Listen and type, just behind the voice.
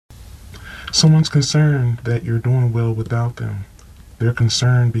Someone's concerned that you're doing well without them. They're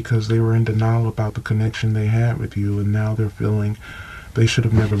concerned because they were in denial about the connection they had with you, and now they're feeling they should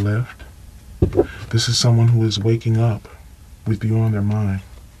have never left. This is someone who is waking up with you on their mind,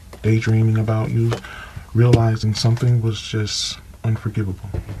 daydreaming about you, realizing something was just unforgivable.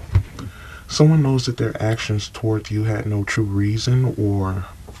 Someone knows that their actions towards you had no true reason or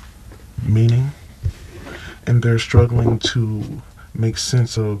meaning, and they're struggling to make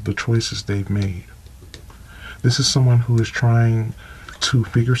sense of the choices they've made. This is someone who is trying to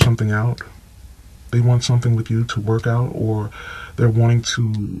figure something out. They want something with you to work out, or they're wanting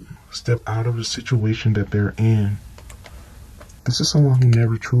to step out of the situation that they're in. This is someone who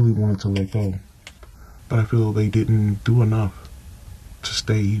never truly wanted to let go, but I feel they didn't do enough to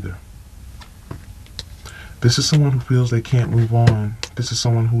stay either. This is someone who feels they can't move on. This is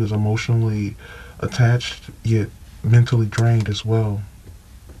someone who is emotionally attached, yet mentally drained as well.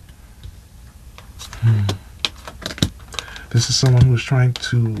 This is someone who is trying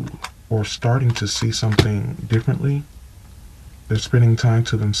to, or starting to see something differently. They're spending time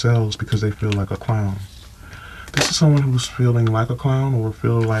to themselves because they feel like a clown. This is someone who's feeling like a clown, or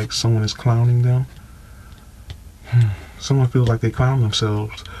feel like someone is clowning them. Someone feels like they clown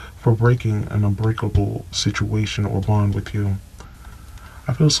themselves for breaking an unbreakable situation or bond with you.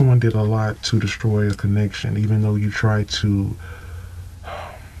 I feel someone did a lot to destroy a connection, even though you tried to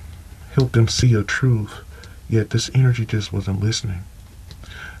help them see a truth, yet this energy just wasn't listening.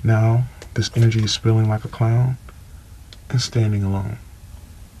 Now, this energy is feeling like a clown and standing alone.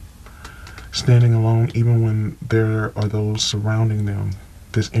 Standing alone even when there are those surrounding them.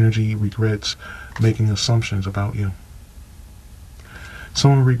 This energy regrets making assumptions about you.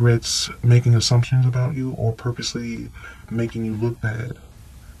 Someone regrets making assumptions about you or purposely making you look bad.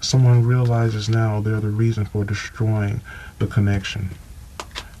 Someone realizes now they're the reason for destroying the connection.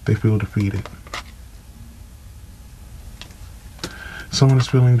 They feel defeated. Someone is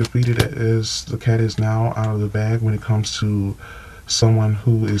feeling defeated as the cat is now out of the bag when it comes to someone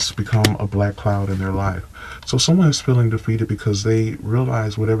who has become a black cloud in their life. So someone is feeling defeated because they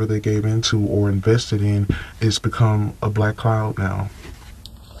realize whatever they gave into or invested in is become a black cloud now.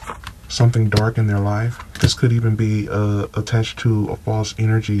 Something dark in their life. This could even be attached to a false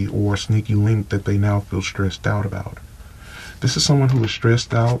energy or sneaky link that they now feel stressed out about. This is someone who is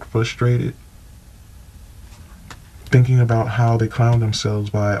stressed out, frustrated, thinking about how they clown themselves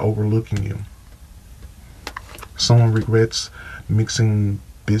by overlooking you. Someone regrets mixing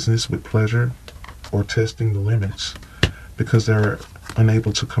business with pleasure or testing the limits because they're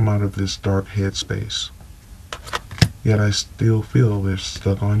unable to come out of this dark headspace. Yet I still feel they're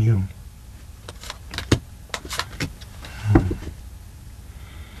stuck on you.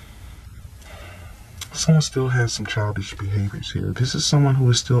 Someone still has some childish behaviors here. This is someone who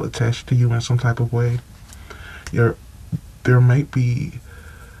is still attached to you in some type of way. They may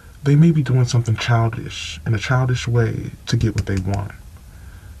be doing something childish, in a childish way, to get what they want.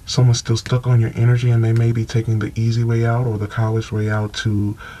 Someone's still stuck on your energy, and they may be taking the easy way out or the coward's way out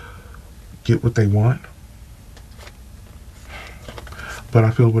to get what they want. But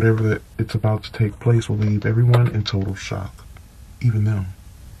I feel whatever it's about to take place will leave everyone in total shock, even them.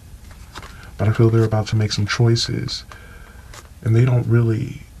 But I feel they're about to make some choices, and they don't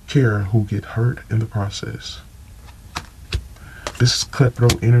really care who get hurt in the process. This is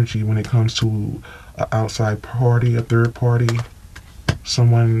cutthroat energy when it comes to an outside party, a third party,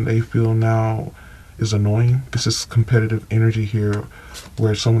 someone they feel now is annoying. This is competitive energy here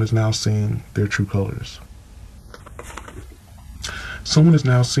where someone is now seeing their true colors. Someone is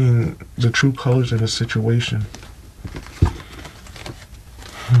now seeing the true colors in a situation.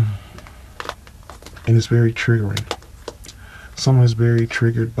 And it's very triggering. Someone is very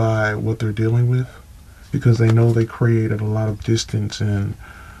triggered by what they're dealing with because they know they created a lot of distance and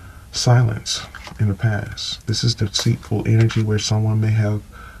silence in the past. This is deceitful energy where someone may have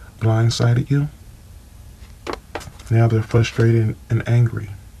blindsided you. Now they're frustrated and angry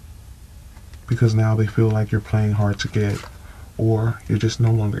because now they feel like you're playing hard to get, or you're just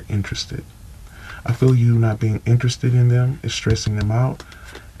no longer interested. I feel you not being interested in them is stressing them out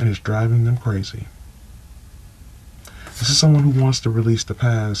and is driving them crazy. This is someone who wants to release the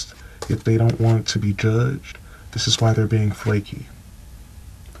past, yet they don't want to be judged. This is why they're being flaky.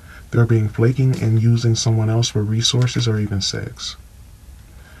 They're being flaking and using someone else for resources or even sex.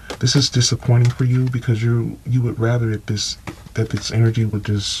 This is disappointing for you because you would rather that this energy would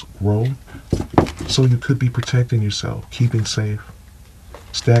just grow. So you could be protecting yourself, keeping safe,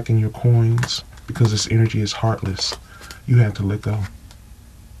 stacking your coins, because this energy is heartless. You had to let go.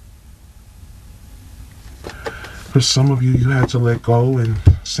 For some of you, you had to let go and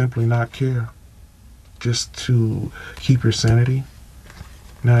simply not care, just to keep your sanity.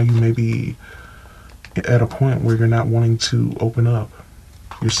 Now you may be at a point where you're not wanting to open up.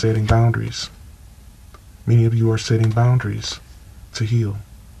 You're setting boundaries. Many of you are setting boundaries to heal.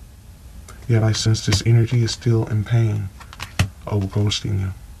 Yet I sense this energy is still in pain over ghosting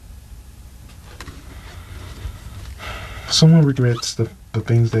you. Someone regrets the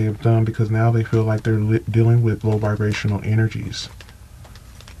things they have done because now they feel like they're dealing with low vibrational energies.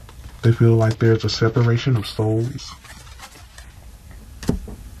 They feel like there's a separation of souls.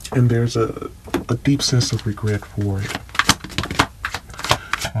 And there's a deep sense of regret for it.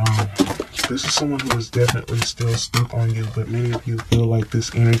 This is someone who is definitely still stuck on you, but many of you feel like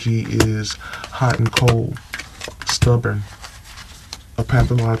this energy is hot and cold, stubborn, a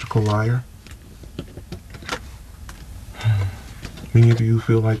pathological liar. Many of you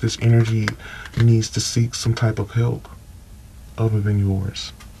feel like this energy needs to seek some type of help other than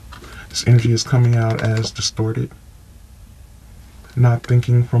yours. This energy is coming out as distorted, not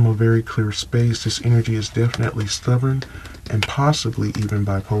thinking from a very clear space. This energy is definitely stubborn and possibly even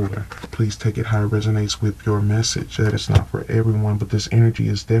bipolar. Please take it how it resonates with your message. That is not for everyone, but this energy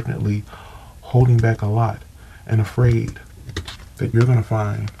is definitely holding back a lot and afraid that you're going to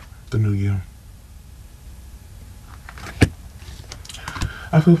find the new you.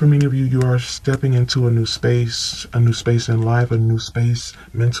 I feel for many of you, you are stepping into a new space in life, a new space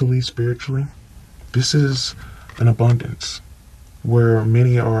mentally, spiritually. This is an abundance where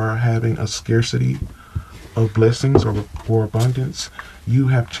many are having a scarcity of blessings or abundance. You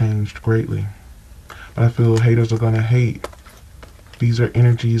have changed greatly. But I feel haters are going to hate. These are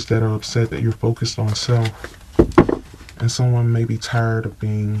energies that are upset that you're focused on self. And someone may be tired of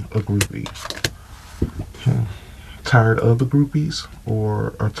being a groupie. Tired of the groupies,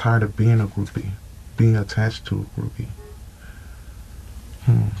 or are tired of being a groupie, being attached to a groupie.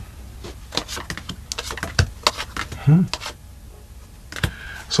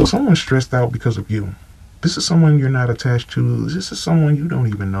 So someone's stressed out because of you. This is someone you're not attached to. This is someone you don't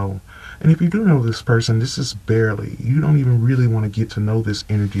even know. And if you do know this person, this is barely. You don't even really want to get to know this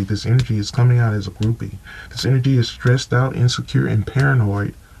energy. This energy is coming out as a groupie. This energy is stressed out, insecure, and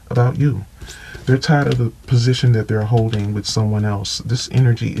paranoid about you. They're tired of the position that they're holding with someone else. This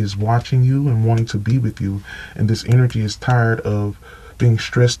energy is watching you and wanting to be with you. And this energy is tired of being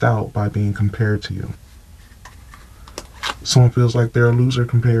stressed out by being compared to you. Someone feels like they're a loser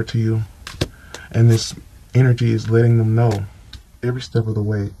compared to you. And this energy is letting them know every step of the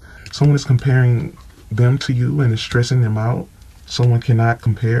way. Someone is comparing them to you and is stressing them out. Someone cannot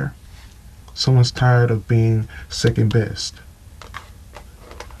compare. Someone's tired of being second best.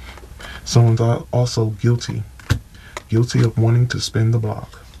 Someone's also guilty of wanting to spin the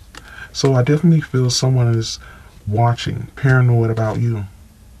block. So I definitely feel someone is watching, paranoid about you.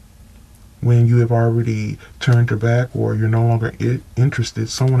 When you have already turned your back or you're no longer interested,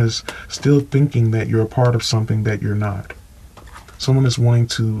 someone is still thinking that you're a part of something that you're not. Someone is wanting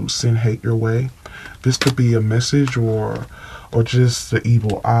to send hate your way. This could be a message or just the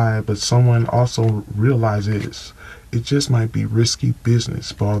evil eye, but someone also realizes it just might be risky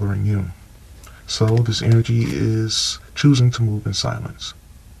business bothering you. So this energy is choosing to move in silence.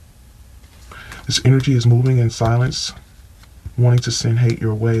 This energy is moving in silence, wanting to send hate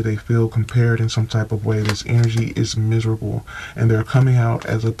your way. They feel compared in some type of way. This energy is miserable, and they're coming out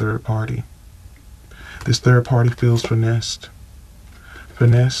as a third party. This third party feels finessed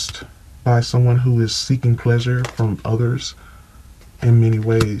by someone who is seeking pleasure from others in many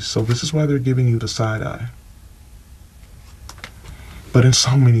ways. So this is why they're giving you the side eye. But in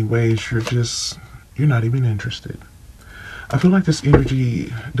so many ways, you're not even interested. I feel like this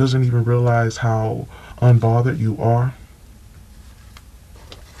energy doesn't even realize how unbothered you are,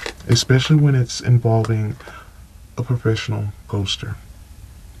 especially when it's involving a professional ghoster.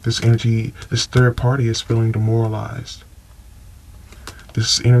 This energy, this third party is feeling demoralized.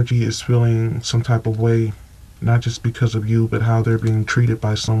 This energy is feeling some type of way, not just because of you, but how they're being treated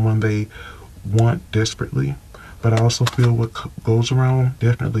by someone they want desperately. But I also feel what goes around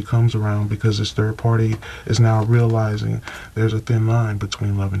definitely comes around, because this third party is now realizing there's a thin line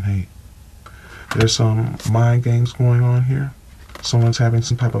between love and hate. There's some mind games going on here. Someone's having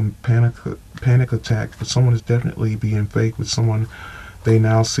some type of panic attack, but someone is definitely being fake with someone they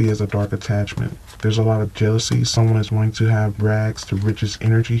now see as a dark attachment. There's a lot of jealousy. Someone is wanting to have rags to riches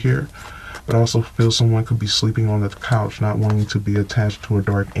energy here, but I also feel someone could be sleeping on the couch, not wanting to be attached to a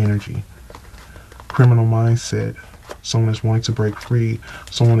dark energy. Criminal mindset. Someone is wanting to break free.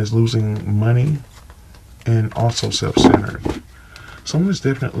 Someone is losing money, and also self-centered. Someone is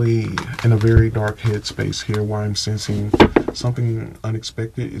definitely in a very dark headspace here, where I'm sensing something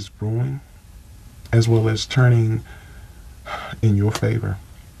unexpected is brewing, as well as turning in your favor.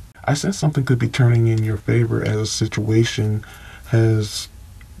 I said something could be turning in your favor as a situation has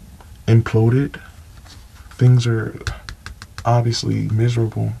imploded. Things are obviously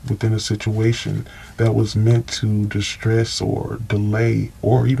miserable within a situation that was meant to distress or delay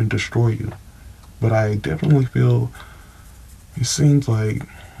or even destroy you. But I definitely feel it seems like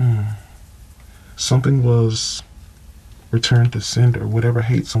something was returned to sender. Whatever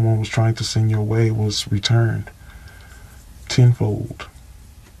hate someone was trying to send your way was returned tenfold.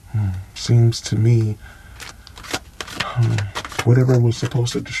 Seems to me whatever was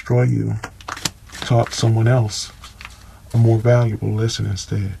supposed to destroy you taught someone else a more valuable lesson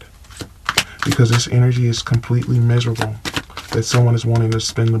instead. Because this energy is completely miserable, that someone is wanting to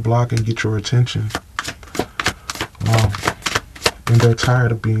spin the block and get your attention. Wow. And they're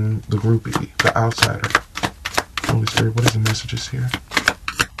tired of being the groupie, the outsider. Holy Spirit, what is the messages here?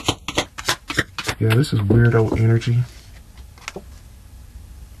 Yeah, this is weirdo energy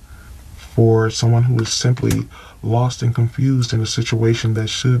for someone who is simply lost and confused in a situation that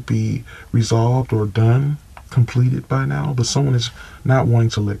should be resolved or done, completed by now, but someone is not wanting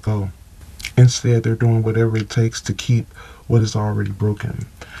to let go. Instead, they're doing whatever it takes to keep what is already broken.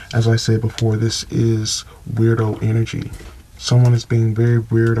 As I said before, this is weirdo energy. Someone is being very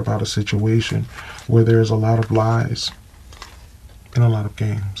weird about a situation where there's a lot of lies and a lot of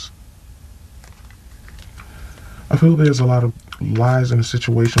games. I feel there's a lot of lies in a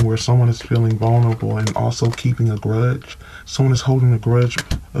situation where someone is feeling vulnerable and also keeping a grudge. Someone is holding a grudge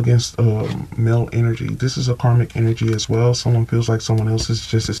against male energy. This is a karmic energy as well. Someone feels like someone else is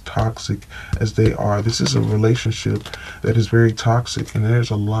just as toxic as they are. This is a relationship that is very toxic, and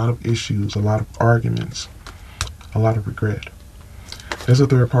there's a lot of issues, a lot of arguments, a lot of regret. There's a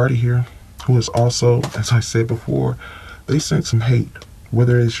third party here who is also, as I said before, they sent some hate.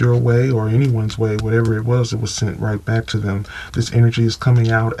 Whether it's your way or anyone's way, whatever it was sent right back to them. This energy is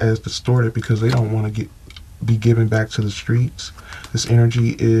coming out as distorted because they don't want to be given back to the streets. This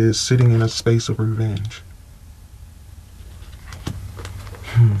energy is sitting in a space of revenge.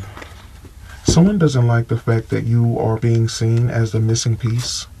 Someone doesn't like the fact that you are being seen as the missing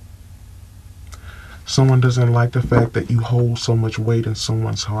piece. Someone doesn't like the fact that you hold so much weight in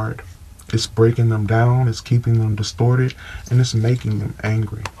someone's heart. It's breaking them down, it's keeping them distorted, and it's making them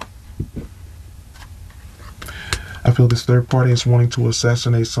angry. I feel this third party is wanting to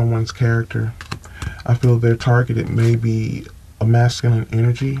assassinate someone's character. I feel their targeted may be a masculine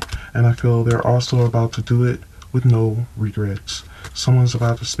energy, and I feel they're also about to do it with no regrets. Someone's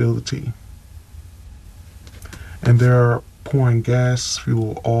about to spill the tea. And they're pouring gas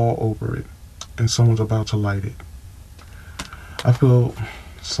fuel all over it, and someone's about to light it. I feel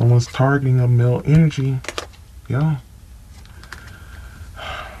someone's targeting a male energy, yeah,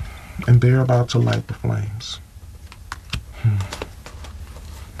 and they're about to light the flames.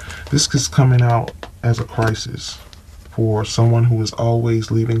 This is coming out as a crisis for someone who is always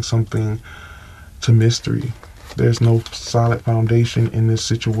leaving something to mystery. There's no solid foundation in this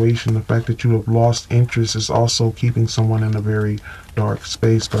situation. The fact that you have lost interest is also keeping someone in a very dark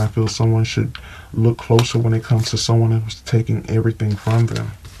space, but I feel someone should look closer when it comes to someone who's taking everything from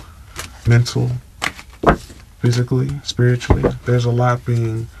them. Mental, physically, spiritually. There's a lot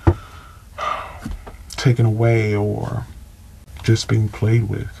being taken away or just being played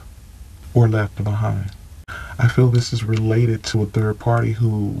with or left behind. I feel this is related to a third party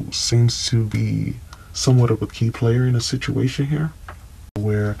who seems to be somewhat of a key player in a situation here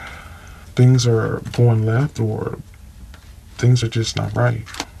where things are going left or things are just not right.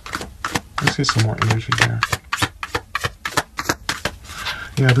 Let's get some more energy here.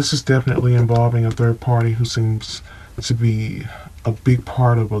 Yeah, this is definitely involving a third party who seems to be a big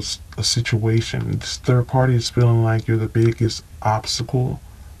part of a situation. This third party is feeling like you're the biggest obstacle.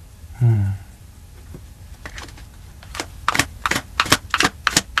 I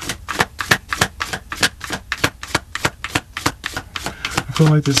feel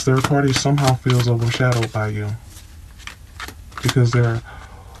like this third party somehow feels overshadowed by you because they're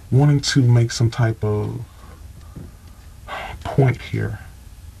wanting to make some type of point here.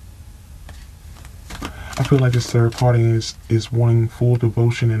 I feel like this third party is wanting full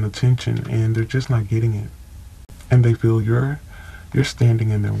devotion and attention, and they're just not getting it. And they feel you're standing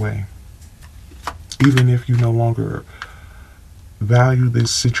in their way. Even if you no longer value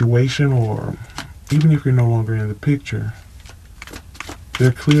this situation, or even if you're no longer in the picture,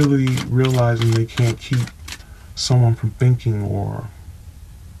 they're clearly realizing they can't keep someone from thinking or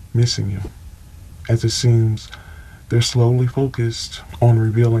missing you. As it seems, they're slowly focused on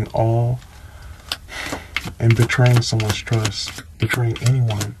revealing all and betraying someone's trust, betraying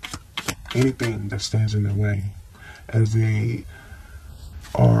anything that stands in their way, as they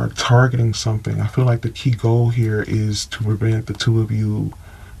are targeting something. I feel like the key goal here is to prevent the two of you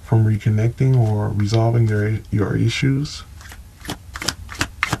from reconnecting or resolving your issues.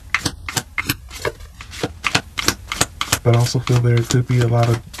 But I also feel there could be a lot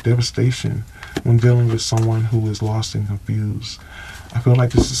of devastation when dealing with someone who is lost and confused. I feel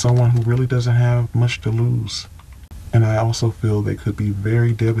like this is someone who really doesn't have much to lose. And I also feel they could be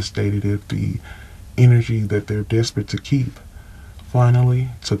very devastated if the energy that they're desperate to keep finally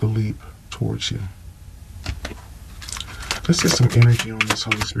took a leap towards you. Let's get some energy on this,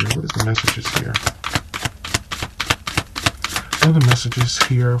 Holy Spirit. What is the messages here? What are the messages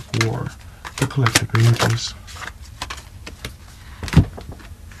here for the collective energies?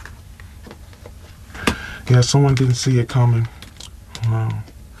 Yeah, someone didn't see it coming. Wow.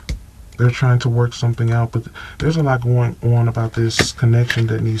 They're trying to work something out, but there's a lot going on about this connection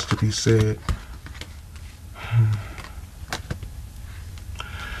that needs to be said.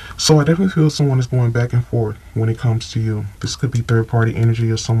 So I definitely feel someone is going back and forth when it comes to you. This could be third-party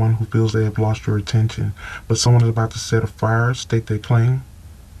energy or someone who feels they have lost your attention, but someone is about to set a fire, stake their claim,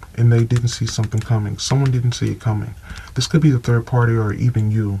 and they didn't see something coming. Someone didn't see it coming. This could be the third party or even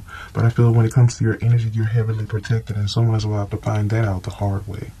you, but I feel when it comes to your energy, you're heavily protected, and someone is about to find that out the hard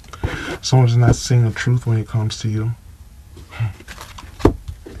way. Someone is not seeing the truth when it comes to you.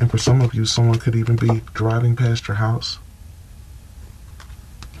 And for some of you, someone could even be driving past your house,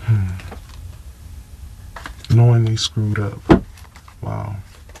 knowing they screwed up. Wow.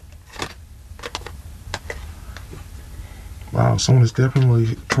 Wow, someone is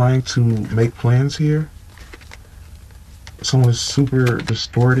definitely trying to make plans here. Someone is super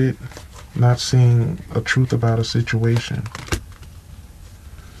distorted, not seeing a truth about a situation.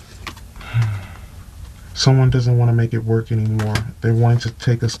 Someone doesn't want to make it work anymore. They're wanting to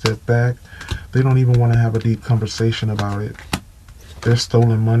take a step back. They don't even want to have a deep conversation about it. There's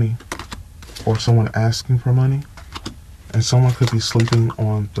stolen money or someone asking for money, and someone could be sleeping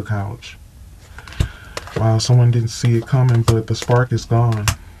on the couch. Wow, someone didn't see it coming, but the spark is gone.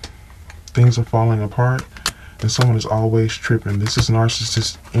 Things are falling apart, and someone is always tripping. This is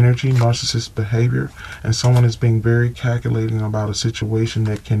narcissist energy, narcissist behavior, and someone is being very calculating about a situation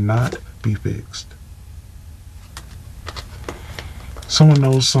that cannot be fixed. Someone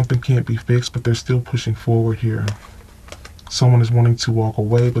knows something can't be fixed, but they're still pushing forward here. Someone is wanting to walk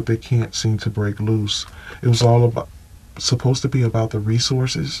away, but they can't seem to break loose. It was all supposed to be about the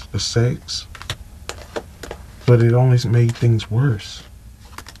resources, the sex, but it only made things worse.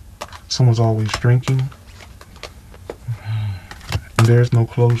 Someone's always drinking, and there's no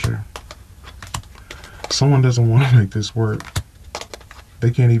closure. Someone doesn't want to make this work.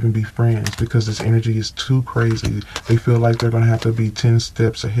 They can't even be friends because this energy is too crazy. They feel like they're going to have to be 10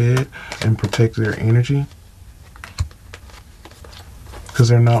 steps ahead and protect their energy because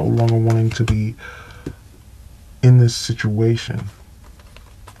they're no longer wanting to be in this situation.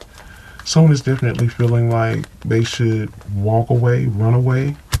 Someone is definitely feeling like they should walk away, run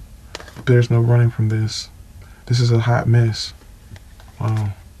away. But there's no running from this. This is a hot mess.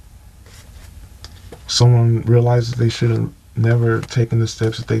 Wow. Someone realizes they should have never taken the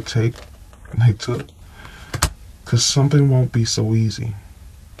steps that they took. Because something won't be so easy.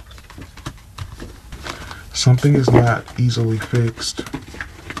 Something is not easily fixed.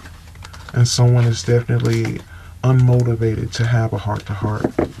 And someone is definitely unmotivated to have a heart-to-heart.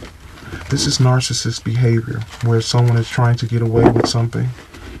 This is narcissist behavior, where someone is trying to get away with something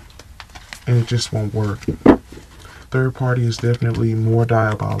and it just won't work. Third party is definitely more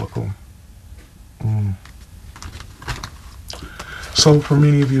diabolical. So for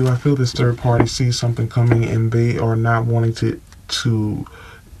many of you, I feel this third party sees something coming and they are not wanting to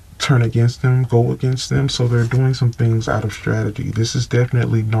turn against them, go against them, so they're doing some things out of strategy. This is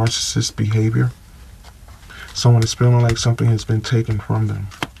definitely narcissist behavior. Someone is feeling like something has been taken from them.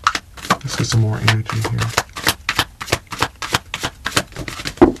 Let's get some more energy here.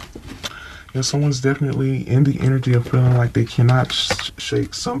 Yeah, someone's definitely in the energy of feeling like they cannot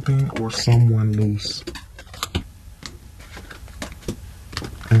shake something or someone loose.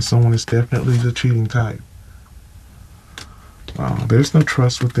 And someone is definitely the cheating type. Wow, there's no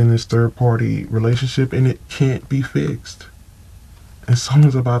trust within this third party relationship and it can't be fixed. And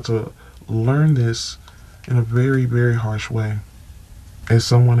someone's about to learn this in a very, very harsh way. As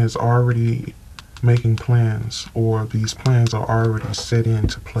someone is already making plans, or these plans are already set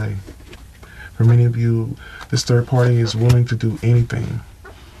into play. For many of you, this third party is willing to do anything.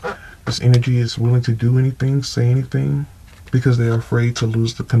 This energy is willing to do anything, say anything, because they are afraid to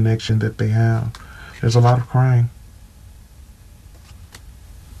lose the connection that they have. There's a lot of crying.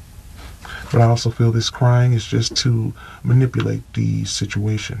 But I also feel this crying is just to manipulate the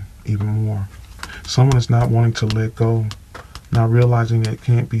situation even more. Someone is not wanting to let go, not realizing it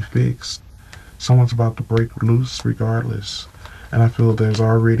can't be fixed. Someone's about to break loose regardless. And I feel there's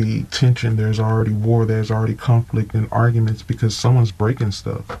already tension, there's already war, there's already conflict and arguments because someone's breaking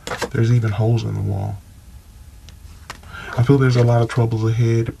stuff. There's even holes in the wall. I feel there's a lot of troubles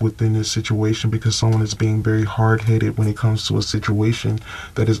ahead within this situation because someone is being very hard-headed when it comes to a situation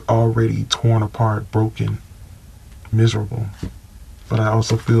that is already torn apart, broken, miserable. But I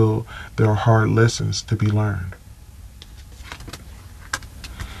also feel there are hard lessons to be learned.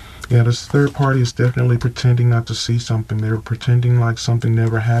 Yeah, this third party is definitely pretending not to see something. They're pretending like something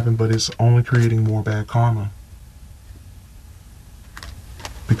never happened, but it's only creating more bad karma.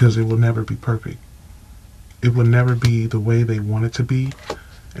 Because it will never be perfect. It will never be the way they want it to be,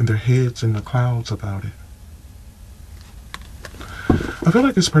 and their head's in the clouds about it. I feel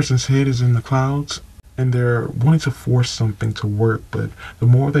like this person's head is in the clouds, and they're wanting to force something to work, but the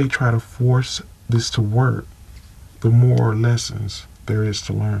more they try to force this to work, the more lessons there is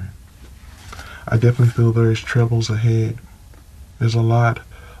to learn. I definitely feel there is troubles ahead. There's a lot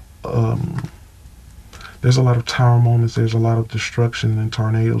of tower moments, there's a lot of destruction and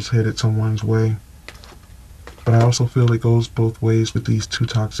tornadoes headed someone's way. But I also feel it goes both ways with these two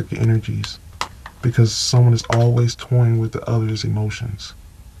toxic energies because someone is always toying with the other's emotions.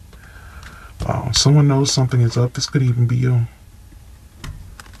 Someone knows something is up. This could even be you.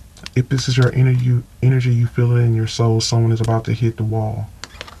 If this is your energy, you feel it in your soul. Someone is about to hit the wall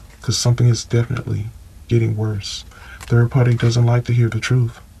because something is definitely getting worse. Third party doesn't like to hear the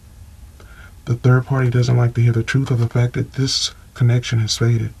truth. The third party doesn't like to hear the truth of the fact that this connection has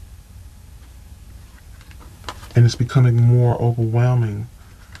faded. And it's becoming more overwhelming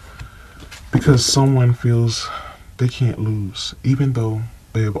because someone feels they can't lose, even though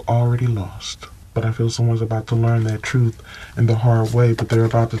they have already lost. But I feel someone's about to learn that truth in the hard way, but they're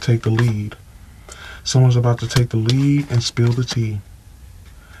about to take the lead. Someone's about to take the lead and spill the tea.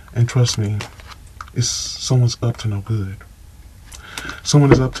 And trust me, someone's up to no good.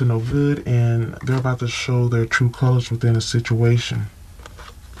 Someone is up to no good, and they're about to show their true colors within a situation.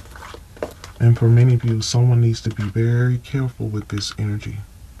 And for many of you, someone needs to be very careful with this energy.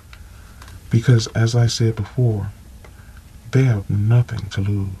 Because as I said before, they have nothing to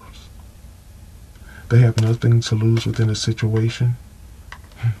lose. They have nothing to lose within a situation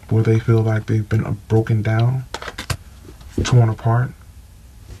where they feel like they've been broken down, torn apart.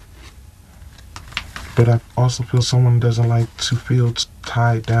 But I also feel someone doesn't like to feel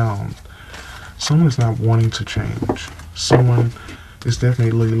tied down. Someone is not wanting to change. Someone is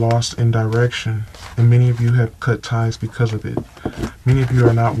definitely lost in direction, and many of you have cut ties because of it. Many of you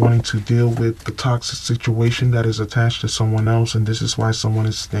are not wanting to deal with the toxic situation that is attached to someone else, and this is why someone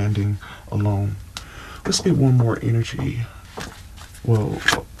is standing alone. Let's get one more energy. Well,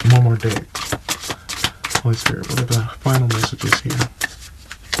 one more deck. Holy Spirit, what are the final messages here?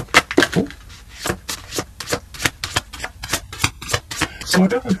 Oh. So I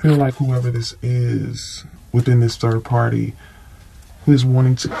definitely feel like whoever this is within this third party who is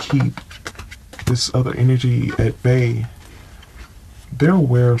wanting to keep this other energy at bay, they're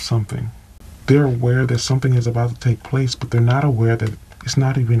aware of something. They're aware that something is about to take place, but they're not aware that it's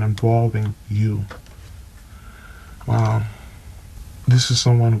not even involving you. Wow. This is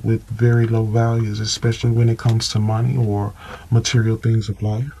someone with very low values, especially when it comes to money or material things of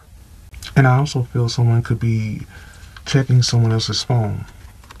life. And I also feel someone could be checking someone else's phone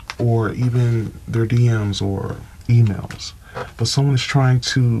or even their DMs or emails. But someone is trying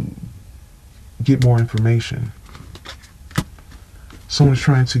to get more information. Someone's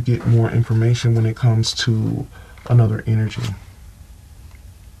trying to get more information when it comes to another energy.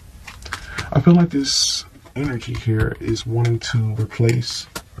 I feel like this energy here is wanting to replace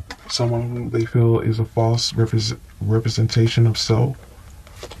someone who they feel is a false representation of self,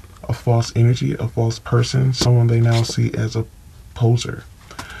 a false energy, a false person, someone they now see as a poser.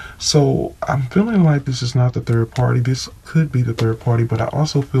 So I'm feeling like this is not the third party. This could be the third party, but I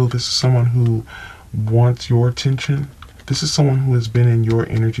also feel this is someone who wants your attention. This is someone who has been in your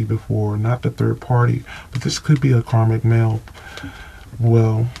energy before, not the third party, but this could be a karmic male.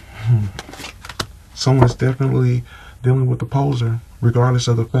 Well, someone is definitely dealing with the poser, regardless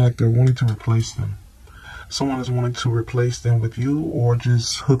of the fact they're wanting to replace them. Someone is wanting to replace them with you or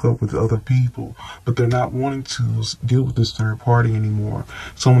just hook up with other people, but they're not wanting to deal with this third party anymore.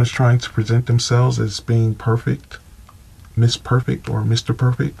 Someone is trying to present themselves as being perfect, Miss Perfect or Mr.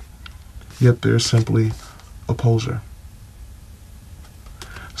 Perfect, yet they're simply a poser.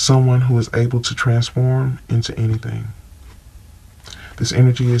 Someone who is able to transform into anything. This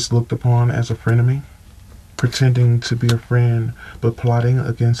energy is looked upon as a frenemy, pretending to be a friend but plotting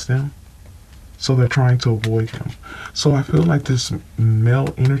against them. So they're trying to avoid him. So I feel like this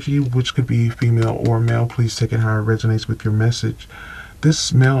male energy, which could be female or male, please take it how it resonates with your message.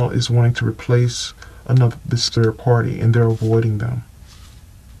 This male is wanting to replace this third party, and they're avoiding them.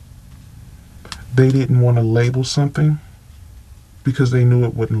 They didn't want to label something because they knew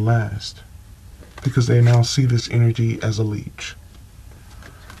it wouldn't last. Because they now see this energy as a leech.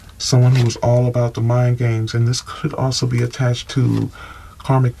 Someone who is all about the mind games, and this could also be attached to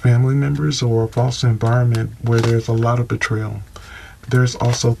karmic family members or a false environment where there's a lot of betrayal. There's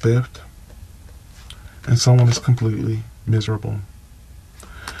also theft, and someone is completely miserable.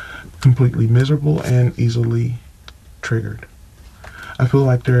 Completely miserable and easily triggered. I feel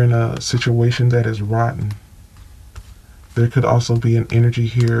like they're in a situation that is rotten. There could also be an energy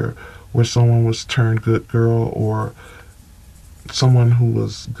here where someone was turned good girl, or someone who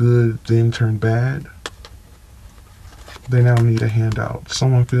was good then turned bad. They now need a handout.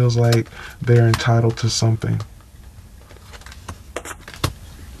 Someone feels like they're entitled to something.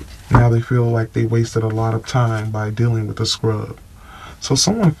 Now they feel like they wasted a lot of time by dealing with a scrub. So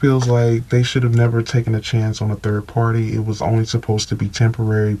someone feels like they should have never taken a chance on a third party. It was only supposed to be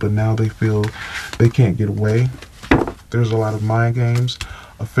temporary, but now they feel they can't get away. There's a lot of mind games.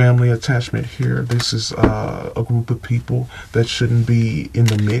 A family attachment here. This is a group of people that shouldn't be in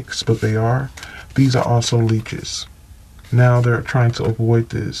the mix, but they are. These are also leeches. Now they're trying to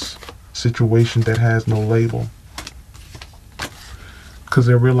avoid this situation that has no label, because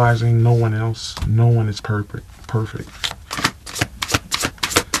they're realizing no one is perfect.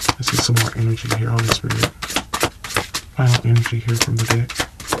 Let's get some more energy here, Holy Spirit. Final energy here from the deck.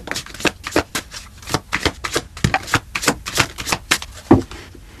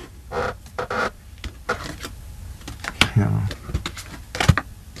 Yeah.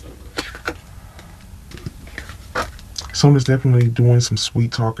 Someone is definitely doing some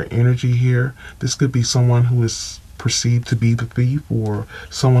sweet talker energy here. This could be someone who is perceived to be the thief, or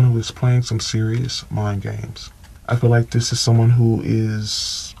someone who is playing some serious mind games. I feel like this is someone who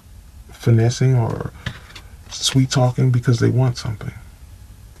is finessing or sweet talking because they want something.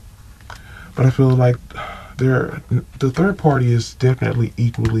 But I feel like the third party is definitely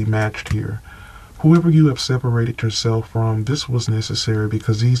equally matched here. Whoever you have separated yourself from, this was necessary,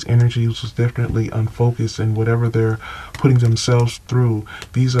 because these energies was definitely unfocused, and whatever they're putting themselves through,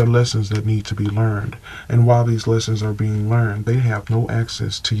 these are lessons that need to be learned. And while these lessons are being learned, they have no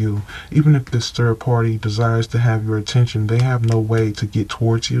access to you. Even if this third party desires to have your attention, they have no way to get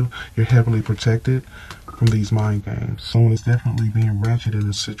towards you. You're heavily protected from these mind games. Someone is definitely being ratchet in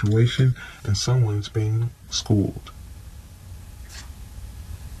this situation, and someone is being schooled.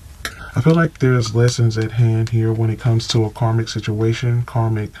 I feel like there's lessons at hand here when it comes to a karmic situation,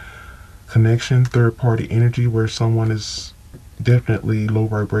 karmic connection, third-party energy, where someone is definitely low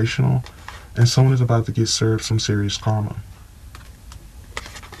vibrational and someone is about to get served some serious karma.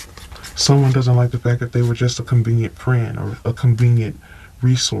 Someone doesn't like the fact that they were just a convenient friend or a convenient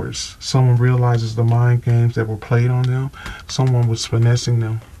resource. Someone realizes the mind games that were played on them. Someone was finessing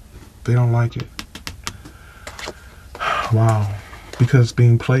them. They don't like it. Wow. Because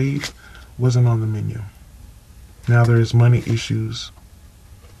being played wasn't on the menu. Now there's money issues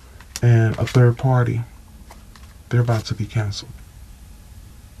and a third party. They're about to be canceled.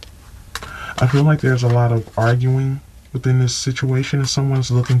 I feel like there's a lot of arguing within this situation, and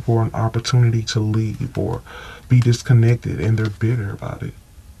someone's looking for an opportunity to leave or be disconnected, and they're bitter about it.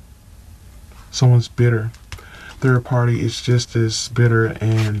 Someone's bitter. Third party is just as bitter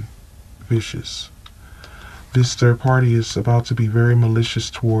and vicious. This third party is about to be very malicious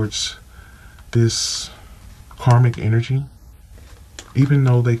towards this karmic energy. Even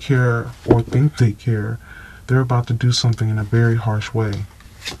though they care or think they care, they're about to do something in a very harsh way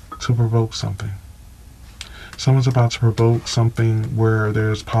to provoke something. Someone's about to provoke something where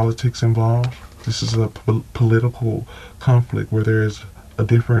there's politics involved. This is a political conflict where there's a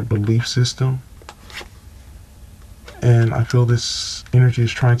different belief system. And I feel this energy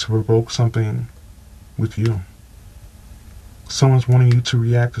is trying to provoke something with you. Someone's wanting you to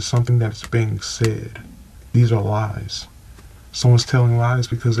react to something that's being said. These are lies. Someone's telling lies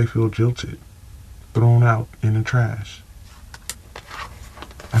because they feel jilted, thrown out in the trash.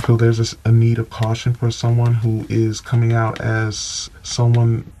 I feel there's a need of caution for someone who is coming out as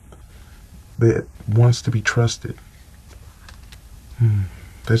someone that wants to be trusted.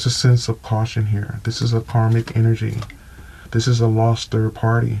 There's a sense of caution here. This is a karmic energy. This is a lost third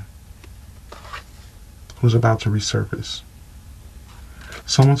party who's about to resurface.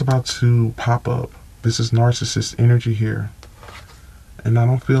 Someone's about to pop up. This is narcissist energy here. And I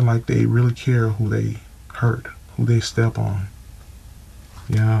don't feel like they really care who they hurt, who they step on.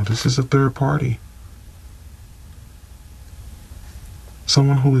 Yeah, this is a third party.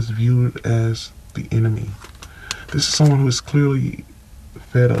 Someone who is viewed as the enemy. This is someone who is clearly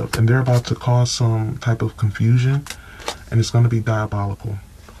fed up, and they're about to cause some type of confusion, and it's going to be diabolical.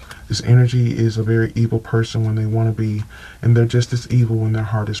 This energy is a very evil person when they want to be, and they're just as evil when their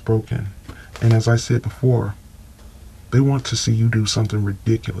heart is broken. And as I said before, they want to see you do something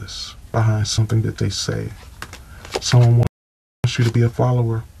ridiculous behind something that they say. Someone wants you to be a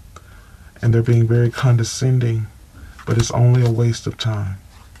follower, and they're being very condescending, but it's only a waste of time.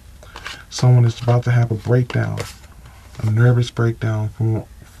 Someone is about to have a breakdown, a nervous breakdown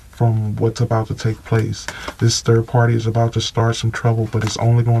from what's about to take place. This third party is about to start some trouble, but it's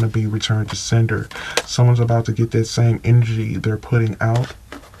only going to be returned to sender. Someone's about to get that same energy they're putting out,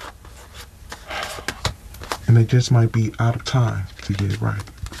 and they just might be out of time to get it right.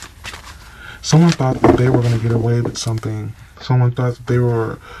 Someone thought that they were going to get away with something. Someone thought that they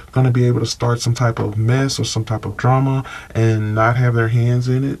were going to be able to start some type of mess or some type of drama and not have their hands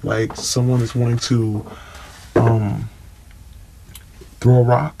in it. Like someone is wanting to throw a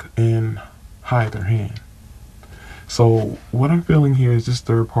rock and hide their hand. So what I'm feeling here is this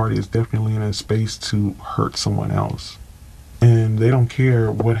third party is definitely in a space to hurt someone else. And they don't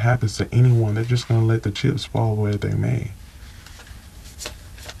care what happens to anyone. They're just going to let the chips fall where they may.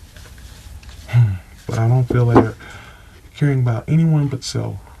 But I don't feel they're caring about anyone but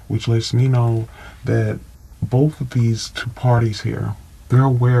self, which lets me know that both of these two parties here, they're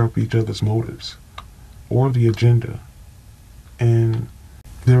aware of each other's motives or the agenda, and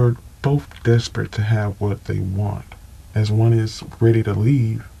they're both desperate to have what they want, as one is ready to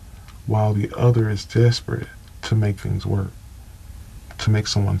leave while the other is desperate to make things work, to make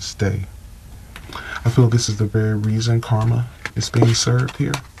someone stay. I feel this is the very reason karma is being served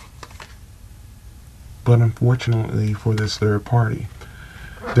here. But unfortunately for this third party,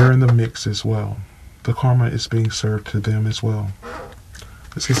 they're in the mix as well. The karma is being served to them as well.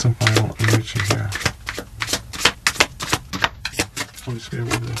 Let's get some final energy here. Holy Spirit,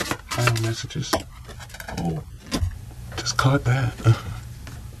 what are the final messages? Oh, just caught that.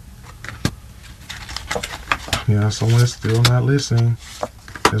 Yeah, someone is still not listening.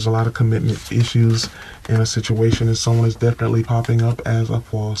 There's a lot of commitment issues in a situation, and someone is definitely popping up as a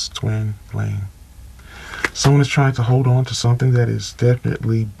false twin flame. Someone is trying to hold on to something that is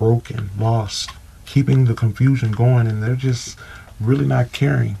definitely broken, lost, keeping the confusion going, and they're just really not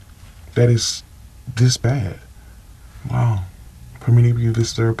caring that it's this bad. Wow. For many of you,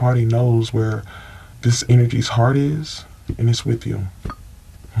 this third party knows where this energy's heart is, and it's with you.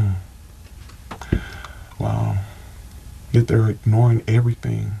 Wow. Yet they're ignoring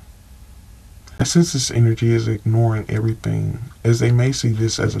everything. And since this energy is ignoring everything, as they may see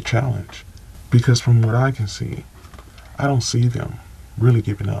this as a challenge, because from what I can see, I don't see them really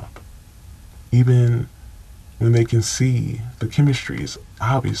giving up. Even when they can see the chemistry is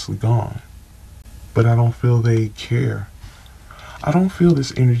obviously gone. But I don't feel they care. I don't feel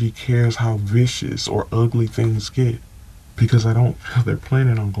this energy cares how vicious or ugly things get, because I don't feel they're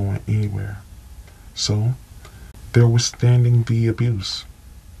planning on going anywhere. So they're withstanding the abuse.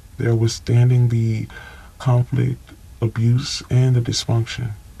 They're withstanding the conflict, abuse, and the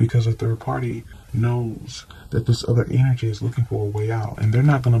dysfunction, because a third party knows that this other energy is looking for a way out, and they're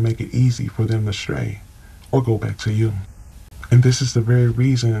not going to make it easy for them to stray or go back to you. And this is the very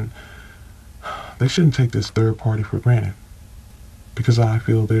reason they shouldn't take this third party for granted, because I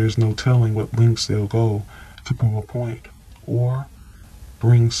feel there's no telling what lengths they'll go to prove a point or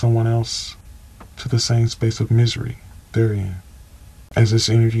bring someone else to the same space of misery they're in, as this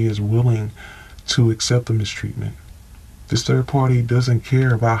energy is willing to accept the mistreatment. This third party doesn't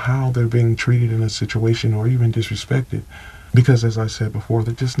care about how they're being treated in a situation or even disrespected, because as I said before,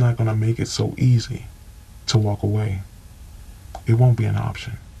 they're just not going to make it so easy to walk away. It won't be an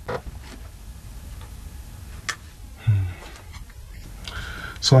option.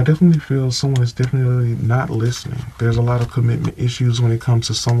 So I definitely feel someone is definitely not listening. There's a lot of commitment issues when it comes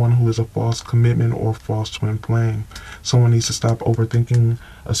to someone who is a false commitment or false twin flame. Someone needs to stop overthinking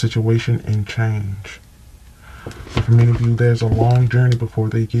a situation and change. But for many of you, there's a long journey before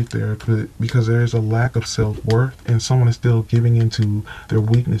they get there, because there is a lack of self-worth, and someone is still giving into their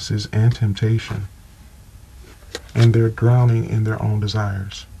weaknesses and temptation, and they're drowning in their own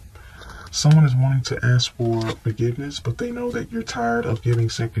desires. Someone is wanting to ask for forgiveness, but they know that you're tired of giving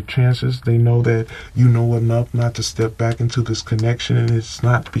second chances. They know that you know enough not to step back into this connection, and it's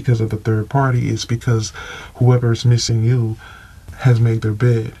not because of the third party. It's because whoever is missing you has made their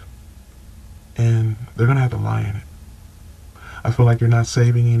bed, and they're going to have to lie in it. I feel like you're not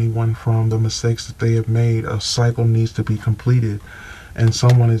saving anyone from the mistakes that they have made. A cycle needs to be completed, and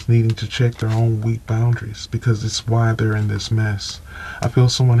someone is needing to check their own weak boundaries, because it's why they're in this mess. I feel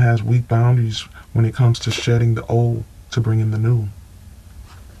someone has weak boundaries when it comes to shedding the old to bring in the new.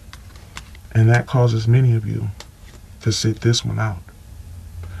 And that causes many of you to sit this one out.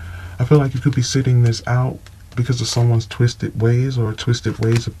 I feel like you could be sitting this out because of someone's twisted ways or twisted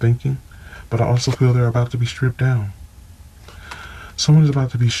ways of thinking, but I also feel they're about to be stripped down. Someone is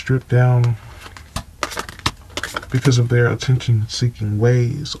about to be stripped down because of their attention-seeking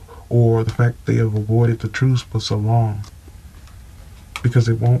ways, or the fact they have avoided the truth for so long, because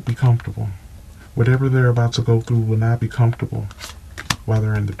it won't be comfortable. Whatever they're about to go through will not be comfortable while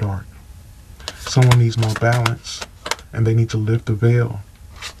they're in the dark. Someone needs more balance, and they need to lift the veil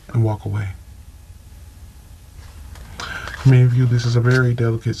and walk away. For many of you, this is a very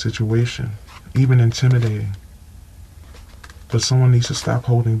delicate situation, even intimidating. But someone needs to stop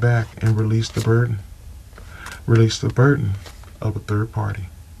holding back and release the burden. Release the burden of a third party.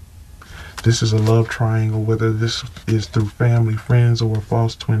 This is a love triangle, whether this is through family, friends, or a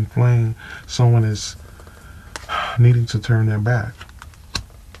false twin flame. Someone is needing to turn their back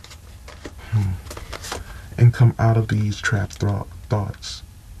and come out of these trapped thoughts.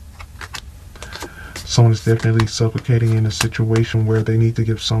 Someone is definitely suffocating in a situation where they need to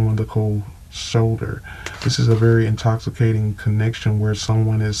give someone the cold shoulder. This is a very intoxicating connection where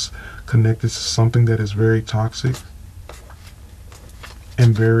someone is connected to something that is very toxic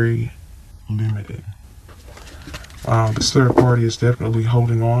and very limited. This third party is definitely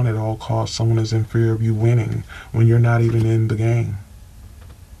holding on at all costs. Someone is in fear of you winning when you're not even in the game.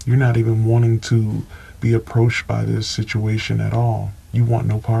 You're not even wanting to be approached by this situation at all. You want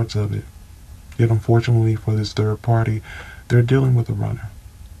no parts of it. Yet unfortunately for this third party, they're dealing with a runner.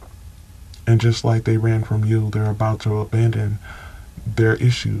 And just like they ran from you, they're about to abandon their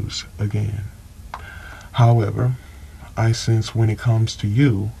issues again. However, I sense when it comes to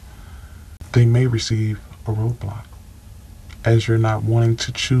you, they may receive a roadblock, as you're not wanting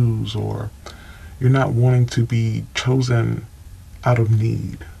to choose, or you're not wanting to be chosen out of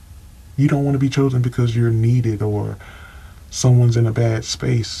need. You don't want to be chosen because you're needed or someone's in a bad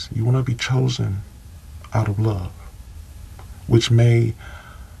space. You want to be chosen out of love, which may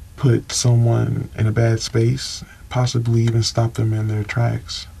put someone in a bad space, possibly even stop them in their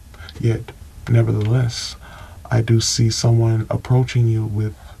tracks. Yet, nevertheless, I do see someone approaching you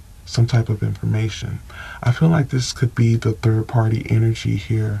with some type of information. I feel like this could be the third party energy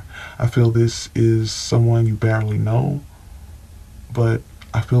here. I feel this is someone you barely know, but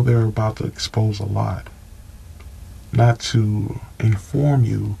I feel they're about to expose a lot. Not to inform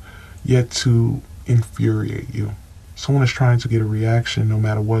you, yet to infuriate you. Someone is trying to get a reaction no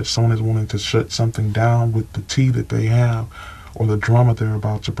matter what. Someone is wanting to shut something down with the tea that they have or the drama they're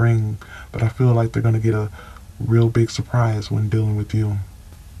about to bring. But I feel like they're going to get a real big surprise when dealing with you,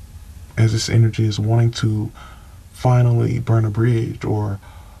 as this energy is wanting to finally burn a bridge or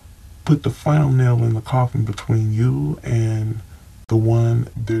put the final nail in the coffin between you and the one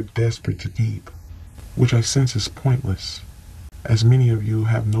they're desperate to keep, which I sense is pointless, as many of you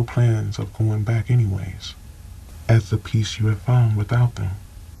have no plans of going back anyways, as the peace you have found without them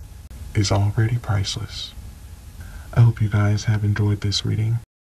is already priceless. I hope you guys have enjoyed this reading.